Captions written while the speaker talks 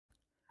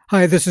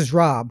Hi, this is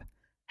Rob.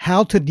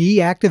 How to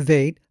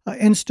deactivate an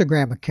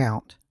Instagram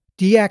account.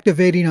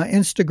 Deactivating an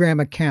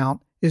Instagram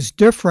account is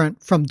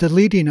different from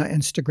deleting an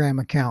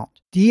Instagram account.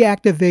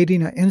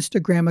 Deactivating an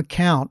Instagram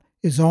account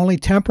is only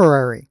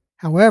temporary.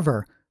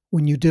 However,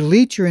 when you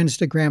delete your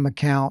Instagram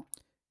account,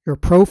 your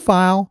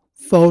profile,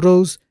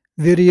 photos,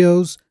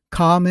 videos,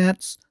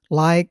 comments,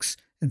 likes,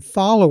 and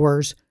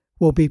followers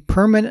will be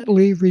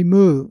permanently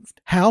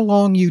removed. How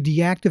long you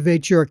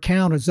deactivate your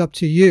account is up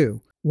to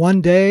you.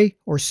 1 day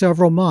or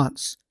several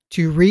months.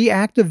 To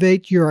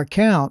reactivate your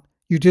account,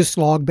 you just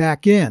log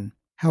back in.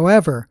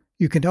 However,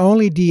 you can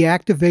only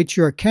deactivate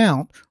your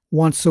account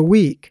once a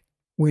week.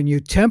 When you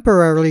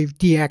temporarily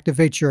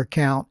deactivate your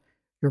account,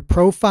 your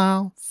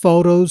profile,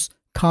 photos,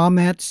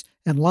 comments,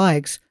 and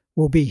likes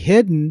will be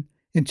hidden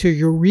until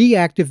you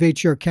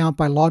reactivate your account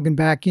by logging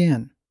back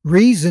in.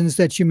 Reasons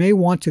that you may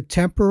want to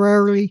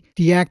temporarily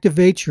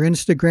deactivate your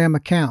Instagram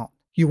account.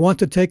 You want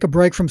to take a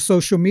break from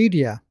social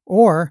media,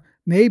 or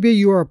maybe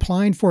you are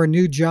applying for a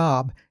new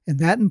job and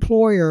that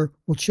employer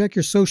will check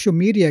your social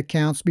media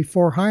accounts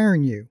before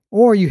hiring you,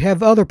 or you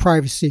have other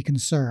privacy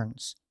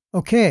concerns.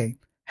 Okay,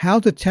 how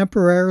to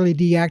temporarily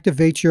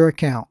deactivate your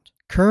account.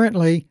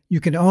 Currently, you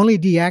can only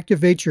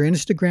deactivate your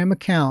Instagram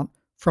account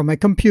from a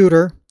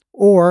computer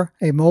or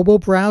a mobile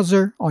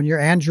browser on your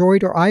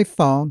Android or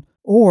iPhone,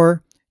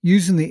 or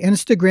using the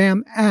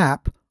Instagram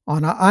app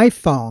on an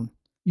iPhone.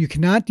 You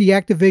cannot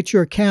deactivate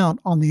your account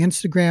on the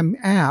Instagram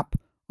app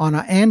on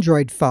an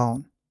Android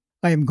phone.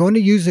 I am going to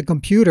use a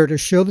computer to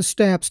show the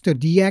steps to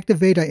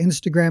deactivate an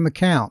Instagram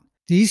account.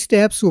 These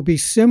steps will be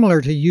similar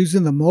to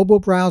using the mobile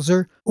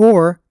browser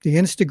or the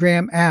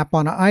Instagram app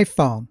on an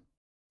iPhone.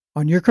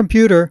 On your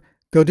computer,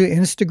 go to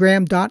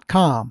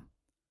Instagram.com.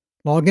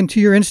 Log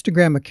into your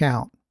Instagram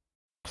account.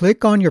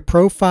 Click on your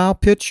profile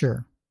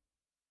picture.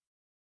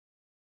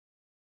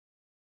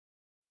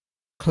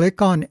 Click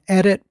on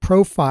Edit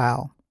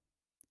Profile.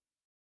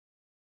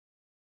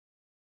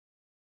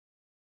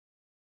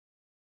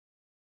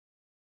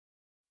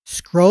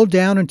 Scroll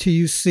down until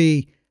you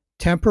see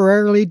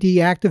Temporarily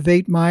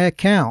Deactivate My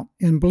Account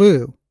in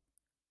blue.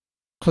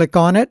 Click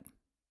on it.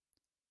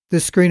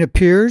 This screen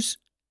appears.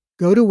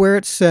 Go to where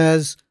it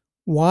says,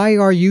 Why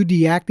are you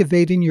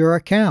deactivating your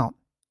account?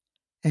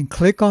 And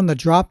click on the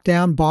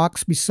drop-down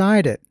box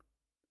beside it.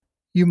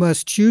 You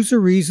must choose a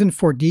reason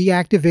for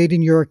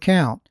deactivating your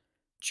account.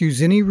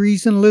 Choose any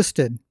reason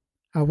listed.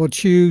 I will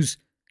choose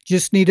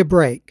Just Need a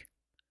Break.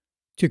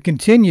 To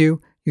continue,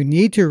 you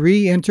need to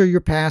re-enter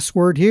your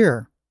password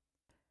here.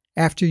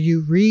 After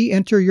you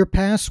re-enter your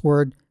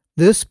password,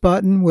 this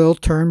button will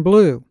turn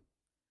blue.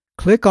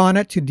 Click on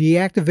it to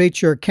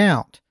deactivate your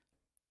account.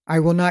 I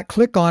will not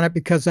click on it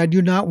because I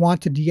do not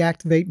want to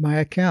deactivate my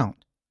account.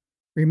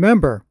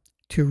 Remember,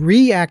 to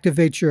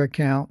reactivate your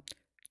account,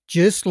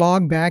 just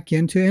log back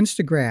into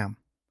Instagram.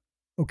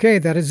 Okay,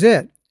 that is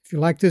it. If you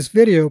like this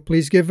video,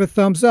 please give it a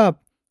thumbs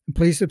up and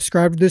please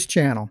subscribe to this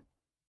channel.